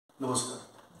Namaskar.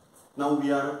 Now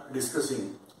we are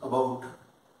discussing about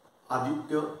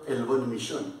Aditya-L1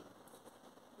 mission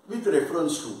with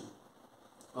reference to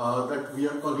that we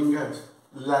are calling as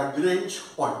Lagrange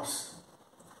points.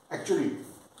 Actually,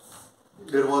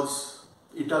 there was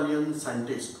Italian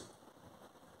scientist.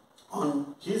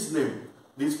 On his name,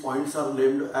 these points are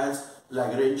named as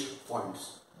Lagrange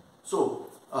points. So,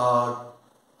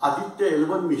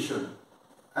 Aditya-L1 mission,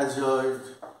 as you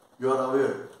are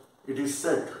aware, it is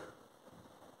set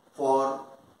for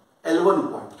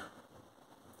L1 point.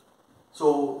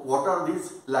 So, what are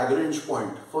these Lagrange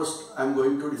point? First, I am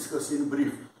going to discuss in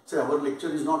brief. Say, our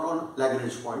lecture is not on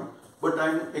Lagrange point, but I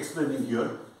am explaining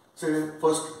here. Say,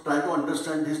 first, try to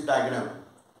understand this diagram.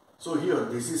 So, here,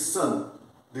 this is Sun,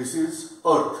 this is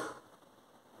Earth.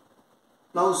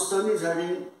 Now, Sun is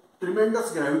having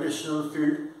tremendous gravitational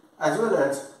field as well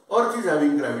as Earth is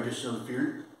having gravitational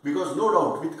field, because no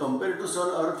doubt with compared to Sun,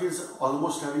 Earth is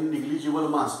almost having negligible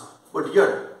mass, but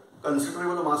yet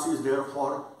considerable mass is there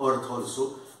for Earth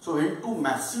also. So when two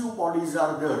massive bodies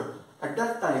are there, at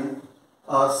that time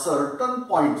certain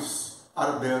points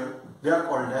are there, they are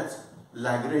called as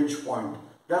Lagrange point.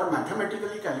 They are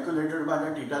mathematically calculated by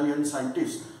that Italian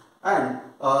scientist, and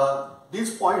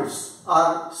these points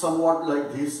are somewhat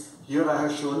like this. Here I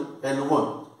have shown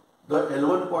L1. The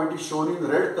L1 point is shown in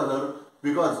red color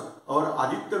because our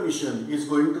Aditya mission is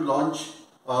going to launch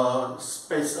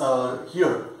space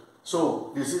here.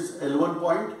 So this is L1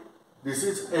 point, this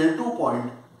is L2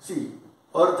 point. See,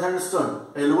 Earth and Sun.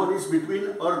 L1 is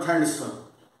between Earth and Sun.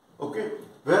 Okay,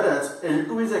 whereas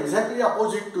L2 is exactly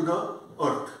opposite to the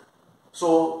Earth.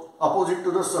 So opposite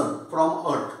to the Sun from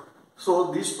Earth.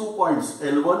 So these 2 points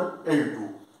L1,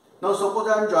 L2. Now suppose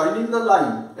I am joining the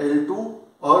line L2,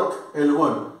 Earth,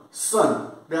 L1,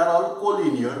 Sun. They are all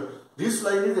collinear. This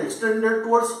line is extended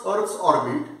towards Earth's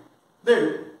orbit.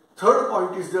 Then third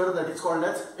point is there, that is called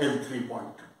as L3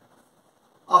 point.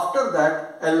 After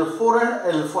that, L4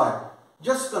 and L5.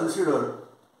 Just consider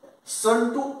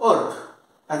Sun to Earth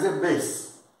as a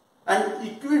base, and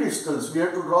equidistance. We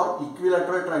have to draw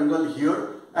equilateral triangle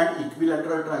here and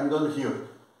equilateral triangle here.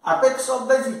 Apex of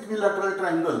this equilateral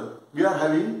triangle, we are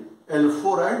having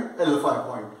L4 and L5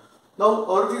 point. Now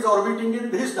Earth is orbiting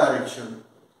in this direction.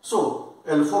 So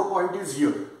L4 point is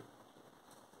here.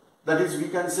 That is, we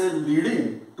can say,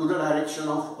 leading to the direction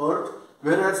of Earth,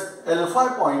 whereas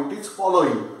L5 point is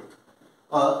following Earth.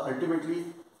 Ultimately,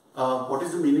 what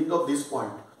is the meaning of this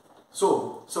point?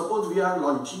 So, suppose we are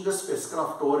launching a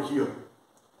spacecraft over here.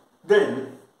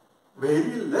 Then,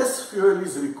 very less fuel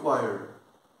is required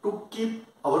to keep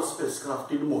our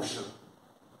spacecraft in motion.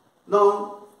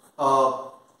 Now,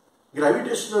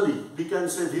 gravitationally, we can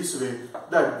say this way,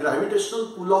 that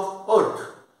gravitational pull of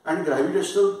Earth and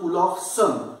gravitational pull of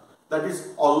Sun, that is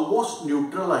almost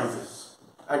neutralizes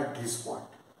at this point.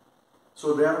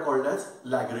 So they are called as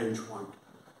Lagrange point.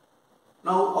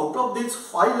 Now out of these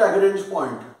 5 Lagrange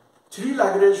point, 3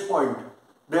 Lagrange point,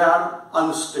 they are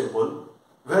unstable,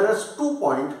 whereas 2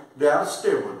 point, they are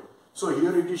stable. So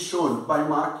here it is shown by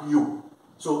mark U.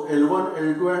 So L1,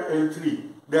 L2 and L3,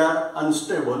 they are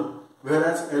unstable,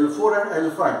 whereas L4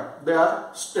 and L5, they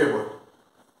are stable.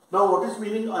 Now what is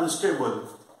meaning unstable?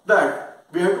 That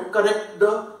we have to correct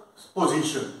the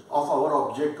position of our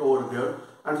object over there,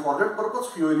 and for that purpose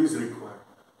fuel is required.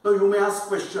 Now you may ask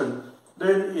question,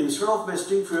 then instead of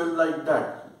wasting fuel like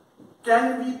that,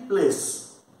 can we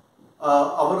place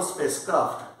our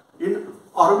spacecraft in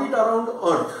orbit around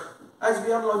Earth as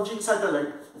we are launching satellite?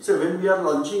 So when we are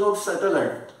launching out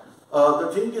satellite,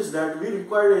 the thing is that we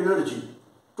require energy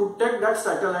to take that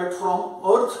satellite from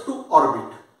Earth to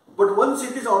orbit. But once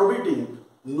it is orbiting,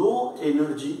 no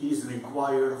energy is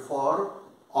required for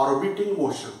orbiting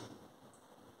motion.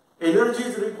 Energy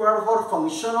is required for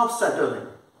function of satellite.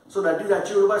 So that is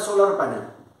achieved by solar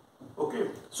panel.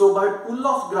 Okay. So by pull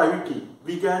of gravity,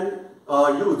 we can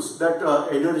use that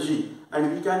energy,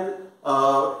 and we can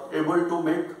able to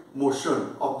make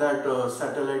motion of that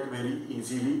satellite very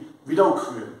easily without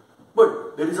fuel.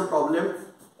 But there is a problem.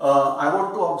 I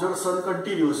want to observe Sun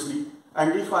continuously,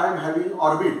 and if I am having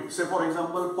orbit, say for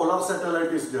example polar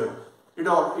satellite is there, it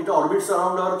orbits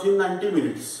around Earth in 90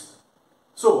 minutes.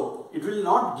 So it will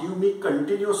not give me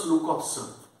continuous look of Sun.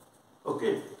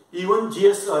 Okay. Even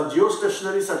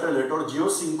geostationary satellite or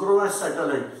geosynchronous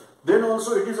satellite, then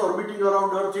also it is orbiting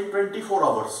around Earth in 24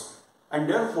 hours. And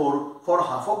therefore, for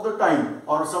half of the time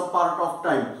or some part of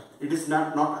time, it is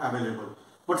not available.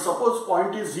 But suppose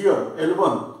point is here,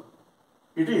 L1,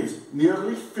 it is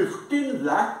nearly 15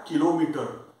 lakh kilometer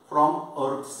from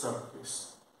Earth's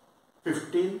surface.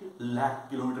 15 lakh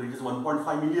kilometer, it is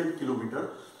 1.5 million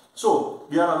kilometer. So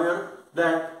we are aware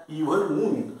that even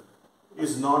moon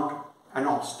is not an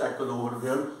obstacle over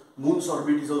there. Moon's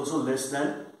orbit is also less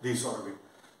than this orbit.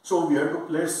 So we have to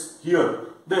place here.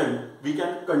 Then we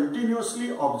can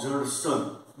continuously observe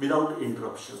Sun without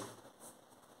interruption.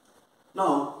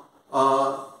 Now,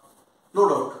 no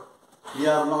doubt, we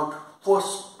are not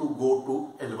first to go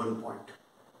to L1 point.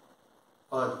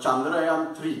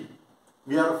 Chandrayaan-3,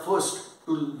 we are first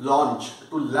to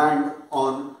land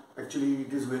on, actually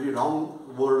it is very wrong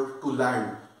word, to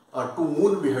land, to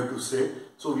moon we have to say.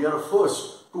 So we are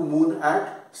first to moon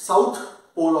at south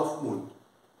pole of moon.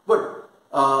 But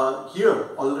here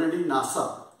already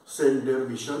NASA sent their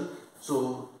mission.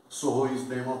 So Soho is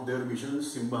the name of their mission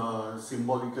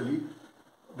symbolically.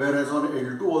 Whereas on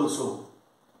L2 also,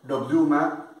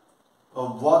 WMAP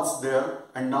was there,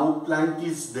 and now Planck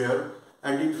is there,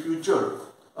 and in future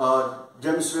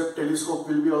James Webb Telescope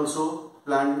will be also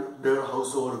planned their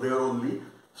house over there only.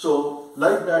 So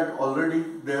like that, already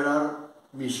there are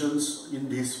missions in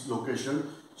this location.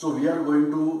 So we are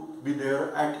going to be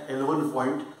there at L1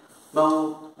 point.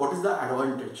 Now, what is the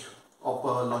advantage of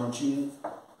launching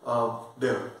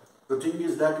there? The thing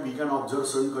is that we can observe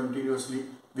Sun continuously.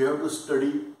 We have to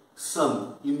study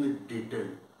Sun in detail.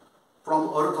 From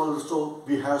Earth also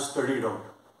we have studied out.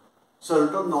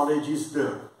 Certain knowledge is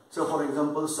there. So for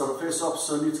example, surface of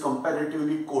Sun is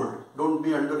comparatively cold. Don't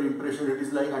be under impression it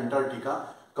is like Antarctica.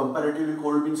 Comparatively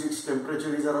cold means its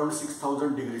temperature is around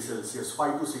 6000 degrees Celsius,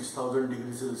 5 to 6000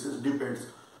 degrees Celsius, depends.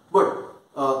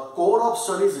 But core of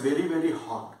Sun is very, very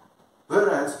hot.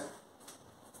 Whereas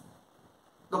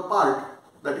the part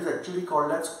that is actually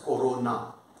called as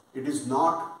corona, it is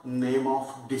not name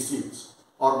of disease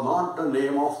or not the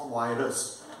name of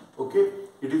virus. Okay,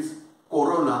 it is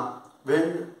corona.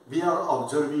 When we are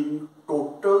observing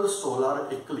total solar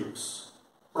eclipse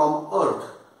from Earth,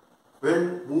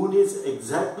 when moon is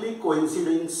exactly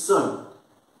coinciding Sun,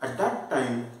 at that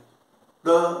time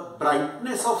the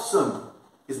brightness of Sun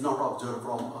is not observed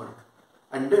from Earth,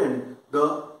 and then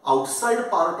the outside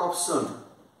part of Sun,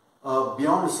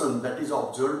 beyond Sun, that is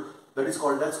observed, that is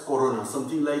called as corona.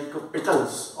 Something like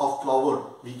petals of flower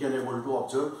we can able to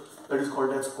observe, that is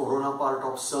called as corona part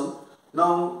of Sun.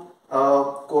 Now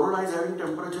corona is having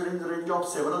temperature in the range of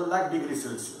several lakh degrees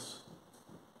Celsius,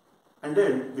 and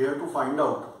then we have to find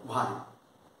out why.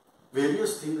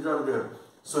 Various things are there.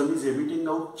 Sun is emitting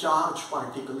out charged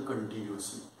particle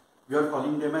continuously. We are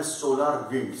calling them as solar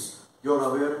winds. You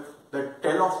are aware that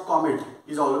tail of comet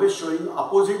is always showing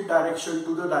opposite direction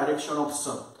to the direction of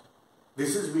Sun.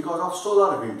 This is because of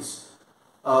solar winds.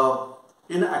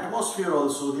 In atmosphere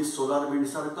also these solar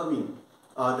winds are coming.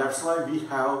 That's why we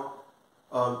have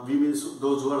we means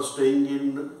those who are staying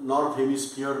in north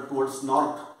hemisphere towards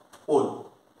north pole,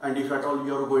 and if at all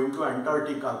you are going to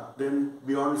Antarctica, then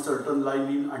beyond certain line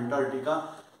in Antarctica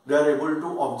they are able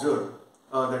to observe,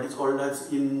 that is called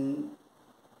as in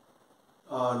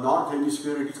north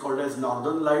hemisphere it is called as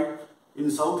northern light,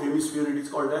 in south hemisphere it is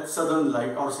called as southern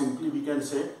light, or simply we can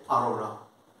say aurora.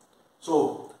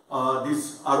 So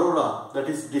this aurora, that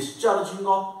is discharging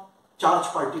of charged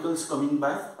particles coming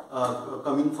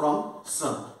from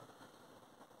Sun.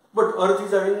 But Earth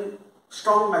is having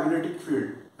strong magnetic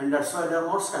field, and that's why they are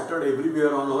not scattered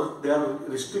everywhere on Earth. They are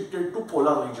restricted to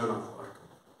polar region of Earth.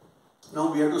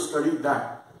 Now we have to study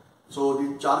that. So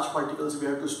the charged particles we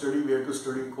have to study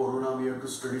corona, we have to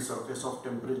study surface of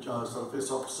temperature,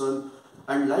 surface of Sun,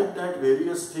 and like that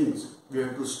various things we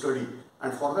have to study,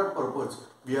 and for that purpose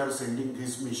we are sending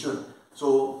this mission.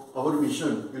 So our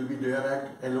mission will be there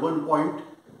at L1 point,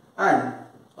 and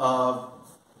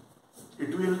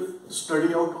it will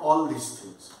study out all these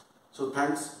things. So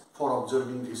thanks for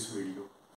observing this video.